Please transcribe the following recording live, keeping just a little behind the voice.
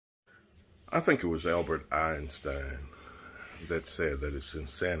I think it was Albert Einstein that said that it's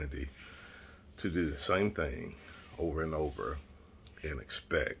insanity to do the same thing over and over and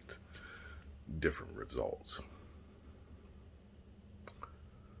expect different results.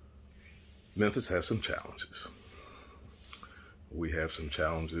 Memphis has some challenges. We have some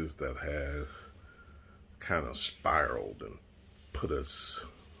challenges that have kind of spiraled and put us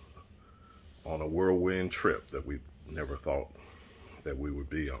on a whirlwind trip that we never thought that we would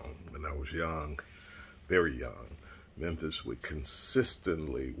be on. When I was young, very young, Memphis would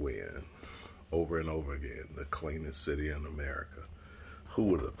consistently win over and over again, the cleanest city in America. Who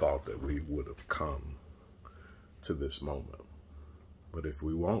would have thought that we would have come to this moment? But if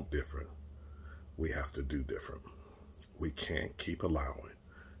we want different, we have to do different. We can't keep allowing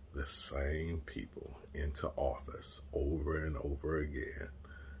the same people into office over and over again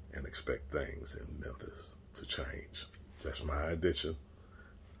and expect things in Memphis to change. That's my addition.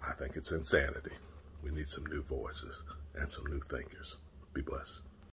 I think it's insanity. We need some new voices and some new thinkers. Be blessed.